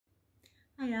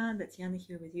Hiya, that's Yana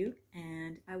here with you,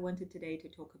 and I wanted today to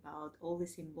talk about all the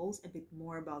symbols, a bit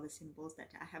more about the symbols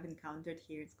that I have encountered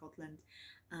here in Scotland,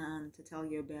 and to tell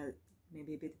you about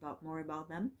maybe a bit about more about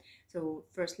them. So,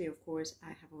 firstly, of course, I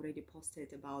have already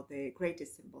posted about the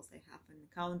greatest symbols I have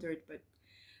encountered, but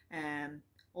um,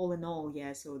 all in all,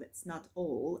 yeah, so that's not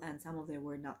all, and some of them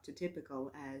were not too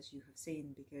typical, as you have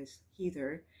seen, because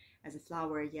heather as a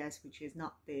flower, yes, which is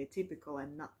not the typical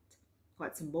and not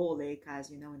quite symbolic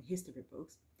as you know in history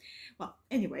books. Well,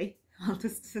 anyway, I'll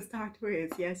just start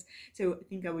with, yes, so I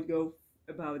think I would go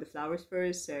about the flowers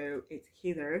first. So it's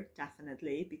heather,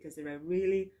 definitely, because there are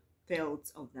really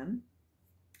fields of them.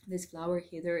 This flower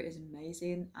heather is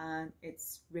amazing, and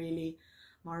it's really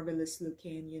marvelous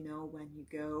looking, you know, when you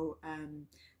go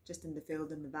just in the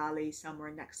field in the valley somewhere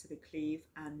next to the cliff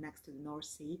and next to the North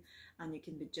Sea, and you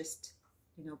can be just,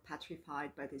 you know,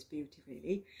 petrified by this beauty,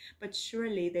 really. But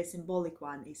surely the symbolic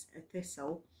one is a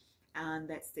thistle, and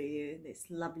that's this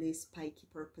lovely spiky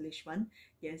purplish one,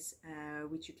 yes,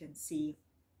 which you can see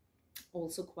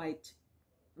also quite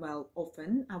well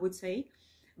often, I would say.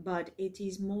 But it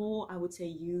is more, I would say,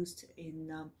 used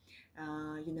in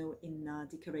you know, in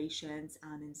decorations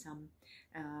and in some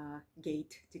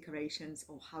gate decorations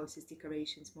or houses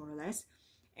decorations, more or less.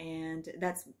 And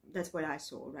that's what I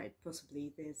saw, right?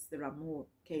 Possibly there are more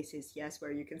cases, yes,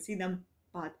 where you can see them,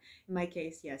 but in my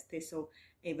case, yes, thistle,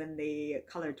 even the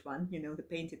colored one, you know, the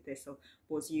painted thistle,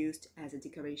 was used as a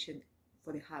decoration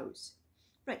for the house.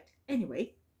 Right,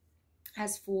 anyway,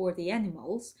 as for the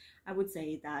animals, I would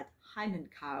say that Highland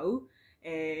cow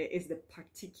is the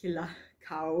particular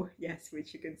cow, yes,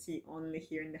 which you can see only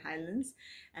here in the Highlands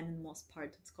and in most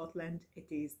parts of Scotland. It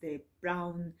is the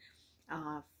brown,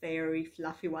 very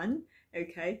fluffy one,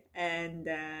 okay, and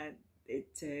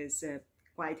it is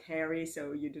quite hairy,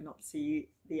 so you do not see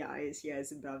the eyes,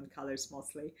 yes, brown colors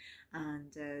mostly,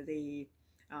 and they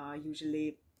are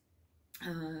usually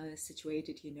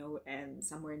situated, you know,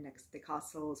 somewhere next to the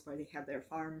castles where they have their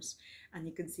farms, and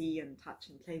you can see and touch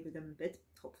and play with them a bit,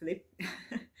 hopefully.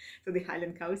 So the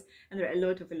Highland cows, and there are a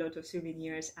lot of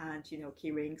souvenirs and, you know,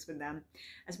 key rings with them,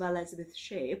 as well as with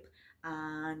sheep.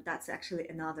 And that's actually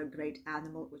another great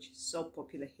animal which is so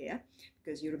popular here,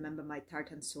 because you remember my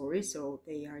tartan story, so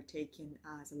they are taken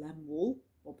as a lamb wool,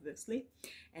 obviously,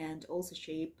 and also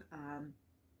sheep.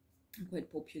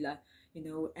 Quite popular, you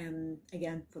know,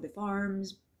 again for the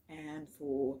farms, and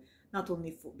for not only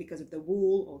for because of the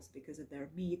wool, also because of their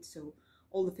meat, so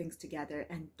all the things together.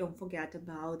 And don't forget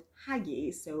about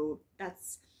haggis. So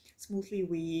that's smoothly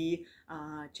we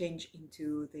change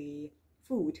into the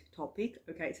food topic.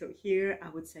 Okay, so here I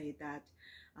would say that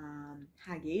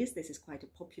haggis, this is quite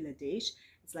a popular dish.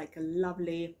 It's like a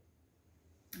lovely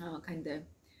kind of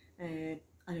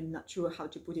I'm not sure how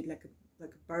to put it, like a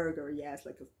burger, yes,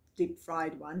 like a deep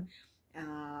fried one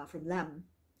from lamb.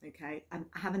 Okay, I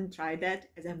haven't tried that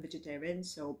as I'm vegetarian,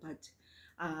 so but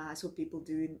I saw people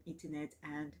doing eating it,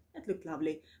 and it looked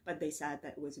lovely, but they said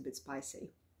that it was a bit spicy.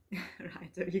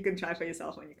 Right, so you can try for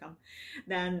yourself when you come.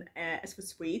 Then as for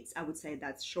sweets, I would say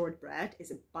that shortbread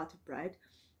is a butter bread,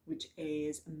 which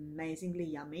is amazingly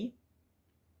yummy.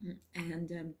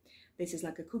 And this is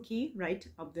like a cookie, right?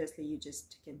 Obviously you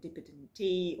just can dip it in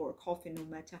tea or coffee, no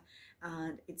matter,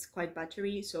 and it's quite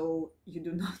buttery, so you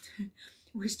do not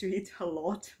wish to eat a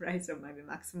lot, right? So maybe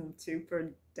maximum 2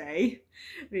 per day,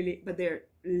 really, but they're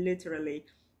literally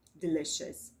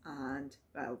delicious, and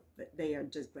well, they are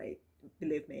just great,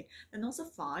 believe me. And also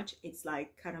fudge, it's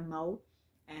like caramelized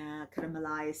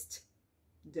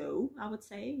dough, I would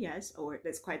say, yes, or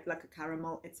it's quite like a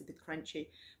caramel. It's a bit crunchy,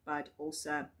 but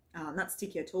also not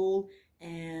sticky at all,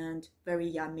 and very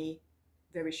yummy,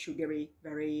 very sugary,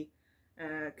 very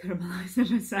caramelized.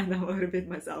 I said that a little bit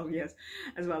myself, yes,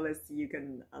 as well as you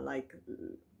can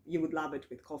you would love it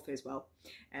with coffee as well,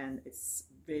 and it's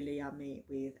really yummy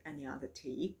with any other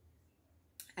tea.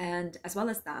 And as well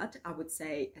as that, I would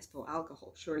say, as for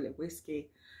alcohol, surely whiskey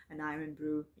and iron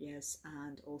brew, yes,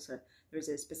 and also there's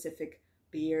a specific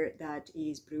beer that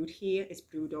is brewed here. It's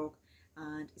Brewdog,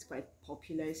 and it's quite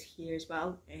popular here as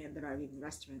well, and there are even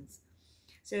restaurants.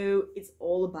 So it's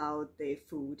all about the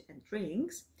food and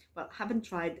drinks. Well, I haven't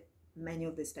tried many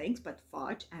of these things, but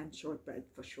fudge and shortbread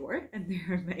for sure, and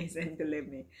they're amazing, believe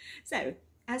me. So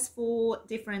as for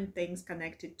different things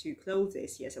connected to clothes,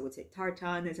 yes, I would say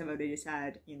tartan, as I've already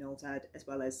said, you know, that, as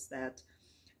well as that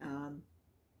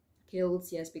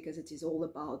kilts, yes, because it is all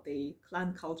about the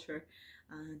clan culture,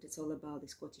 and it's all about the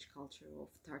Scottish culture of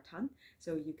tartan.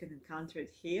 So you can encounter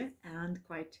it here, and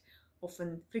quite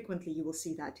often, frequently, you will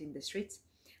see that in the streets.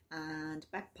 And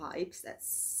bagpipes, that's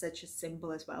such a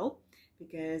symbol as well,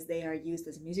 because they are used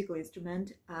as a musical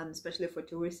instrument, especially for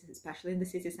tourists, especially in the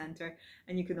city center.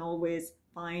 And you can always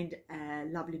find a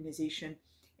lovely musician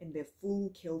in their full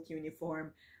kilt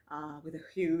uniform with a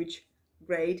huge,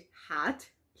 great hat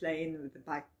playing with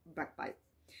the bagpipe.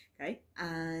 Okay,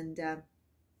 and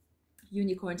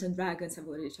unicorns and dragons, I've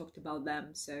already talked about them,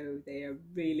 so they are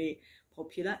really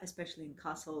popular, especially in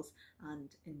castles and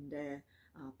in the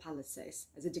palaces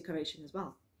as a decoration as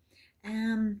well.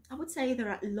 I would say there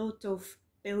are a lot of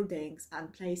buildings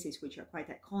and places which are quite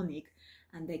iconic,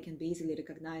 and they can be easily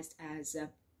recognized as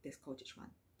the Scottish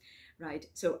one. Right,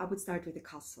 so I would start with the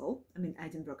castle, I mean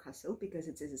Edinburgh Castle, because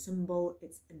it is a symbol,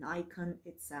 it's an icon,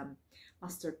 it's a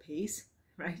masterpiece,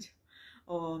 right?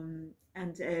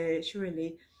 And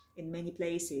surely in many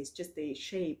places, just the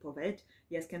shape of it,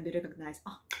 yes, can be recognized.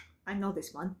 Oh, I know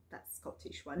this one, that's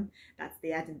Scottish one, that's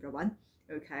the Edinburgh one,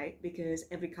 okay, because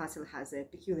every castle has a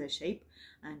peculiar shape,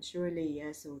 and surely,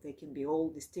 yes, so they can be all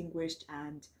distinguished,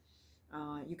 and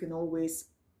you can always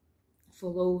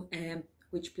follow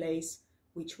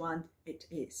which one it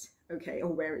is, okay, or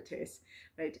where it is,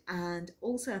 right? And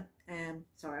also,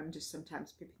 sorry, I'm just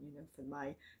sometimes peeping, for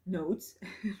my notes,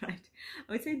 right?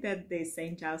 I would say that the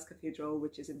St. Giles Cathedral,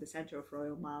 which is in the center of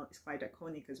Royal Mile, is quite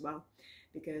iconic as well,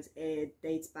 because it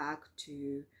dates back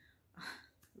to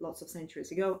lots of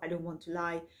centuries ago. I don't want to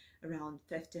lie, around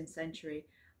 15th century.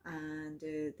 And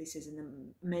this is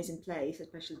an amazing place,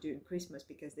 especially during Christmas,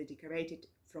 because they decorate it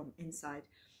from inside.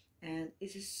 And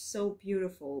it is so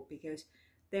beautiful because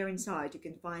there inside you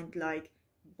can find like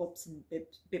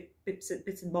bits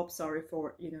and bobs, sorry,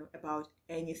 for about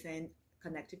anything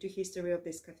connected to history of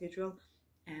this cathedral,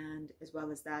 and as well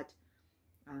as that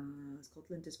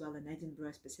Scotland as well, and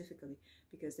Edinburgh specifically,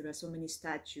 because there are so many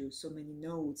statues, so many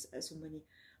notes, so many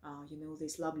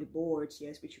these lovely boards,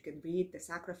 yes, which you can read, the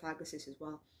sarcophaguses as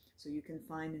well, so you can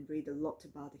find and read a lot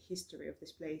about the history of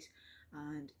this place,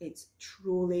 and it's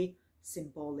truly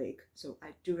symbolic. So I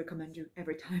do recommend you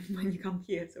every time when you come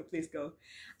here, so please go.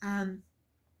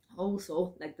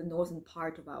 Also, like the northern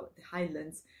part of the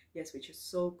Highlands, yes, which is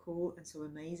so cool and so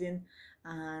amazing,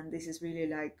 and this is really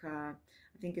like I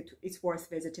think it's worth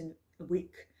visiting a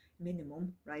week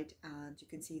minimum, right? And you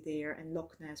can see there, and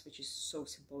Loch Ness, which is so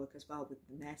symbolic as well, with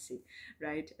the Nessie,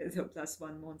 right? The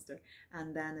 +1 monster.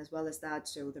 And then as well as that,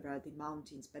 so there are the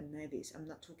mountains, Ben Nevis. I'm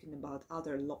not talking about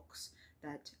other lochs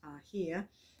that are here.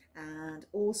 And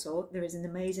also there is an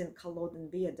amazing Culloden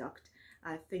Viaduct.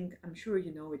 I'm sure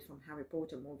you know it from Harry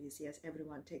Potter movies. Yes,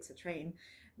 everyone takes a train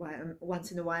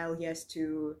once in a while, yes,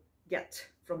 to get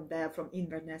from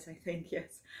Inverness, I think,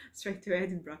 yes, straight to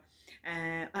Edinburgh.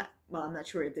 Well, I'm not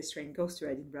sure if this train goes to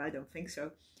Edinburgh, I don't think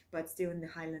so, but still in the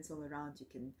Highlands all around you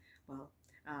can, well,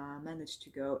 manage to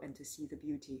go and to see the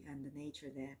beauty and the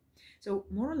nature there. So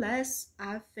more or less,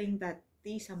 I think that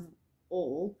these are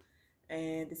all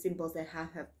the symbols that I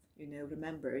have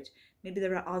remembered. Maybe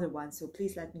there are other ones, so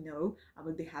please let me know. I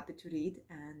will be happy to read,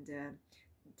 and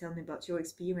tell me about your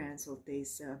experience of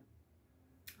these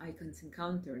icons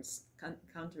encountering.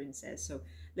 So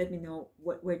let me know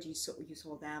where you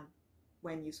saw them,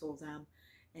 when you saw them,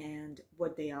 and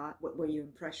what they are, what were your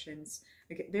impressions.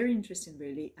 Okay, very interesting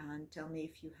really. And tell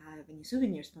me if you have any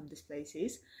souvenirs from these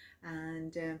places.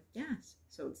 And yes,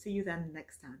 so see you then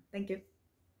next time. Thank you.